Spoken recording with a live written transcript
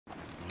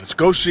Let's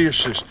go see your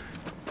sister.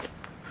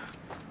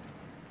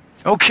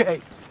 Okay.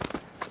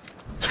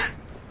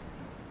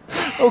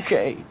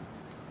 Okay.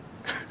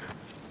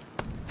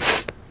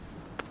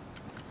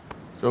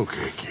 It's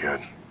okay, kid.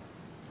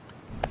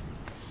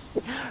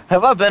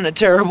 Have I been a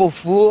terrible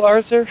fool,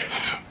 Arthur?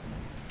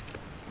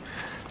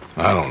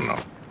 I don't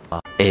know.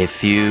 A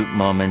few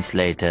moments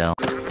later.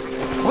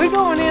 We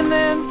going in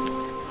then?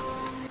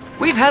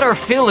 We've had our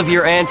fill of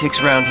your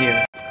antics around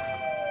here.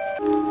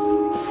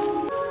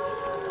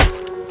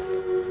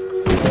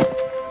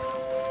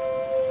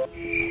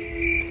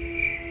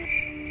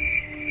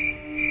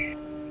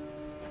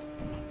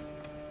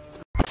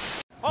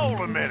 Hold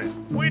a minute.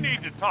 We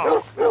need to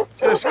talk.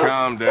 Just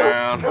calm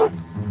down.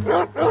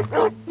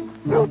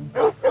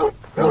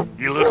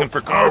 You looking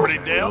for Carmody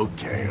Dale?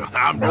 Okay,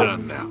 I'm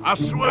done now. I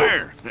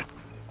swear.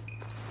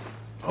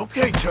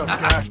 Okay, tough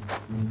guy.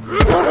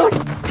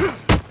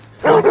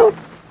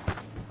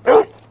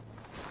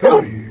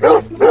 Come here.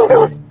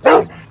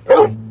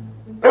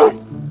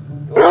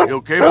 You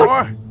okay,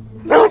 boy?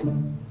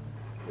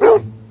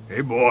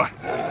 Hey, boy.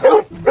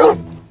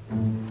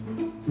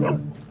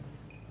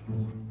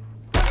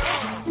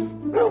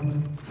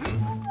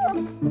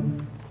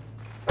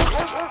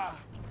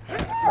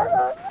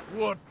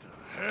 What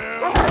the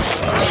hell?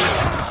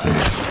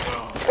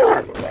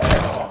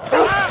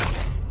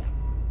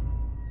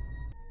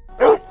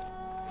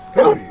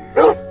 Come here.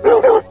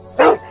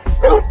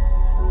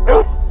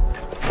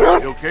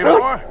 You okay,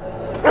 boy?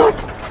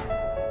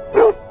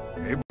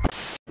 Hey,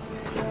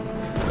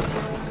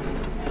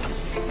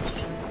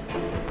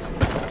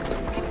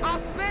 I'll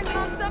spend it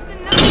on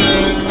something nice. I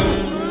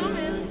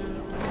promise.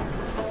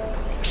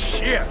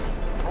 shit.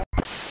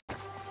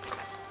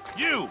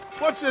 You!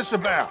 What's this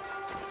about?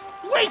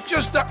 Wait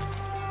just a...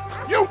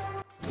 You!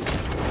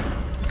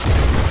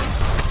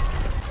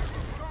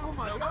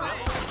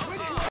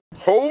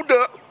 Hold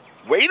up.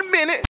 Wait a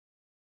minute.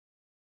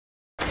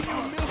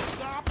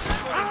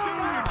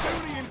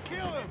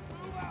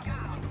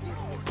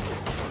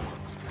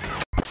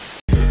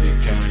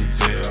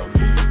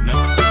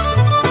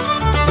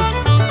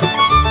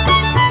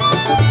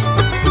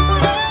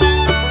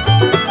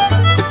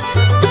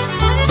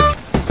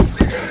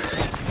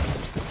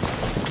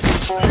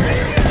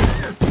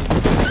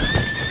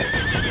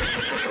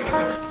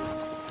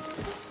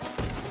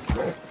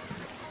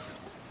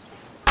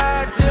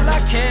 Till I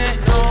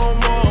can't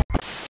no more.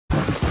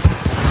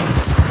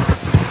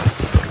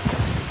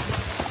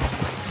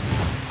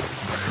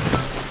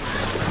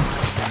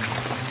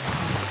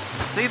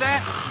 See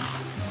that?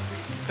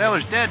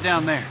 Feller's dead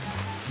down there.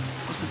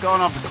 Must have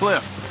gone off the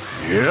cliff.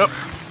 Yep.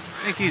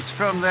 Think he's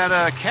from that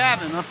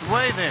cabin up the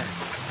way there.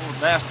 Poor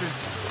bastard.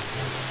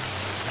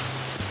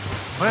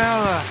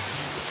 Well,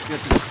 let's get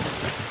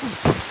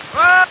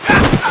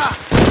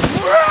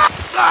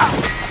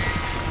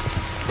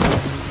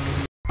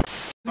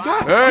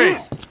Hey!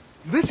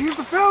 This here's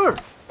the feller.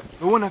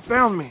 The one that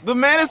found me. The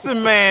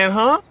medicine man,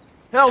 huh?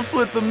 Helps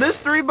with the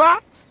mystery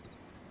box?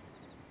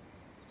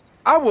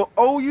 I will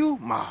owe you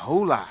my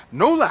whole life.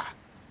 No lie.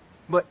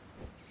 But,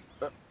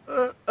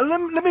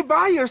 let me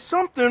buy you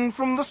something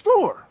from the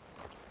store.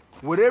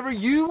 Whatever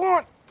you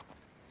want,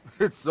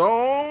 it's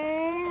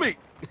on me.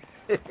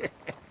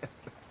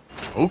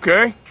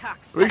 Okay.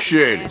 Cocksucker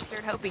Appreciate it. bastard.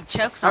 Hope he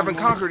chokes on Having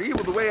one. conquered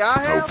evil the way I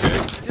have, Okay.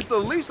 it's the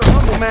least a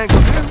humble man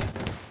can do.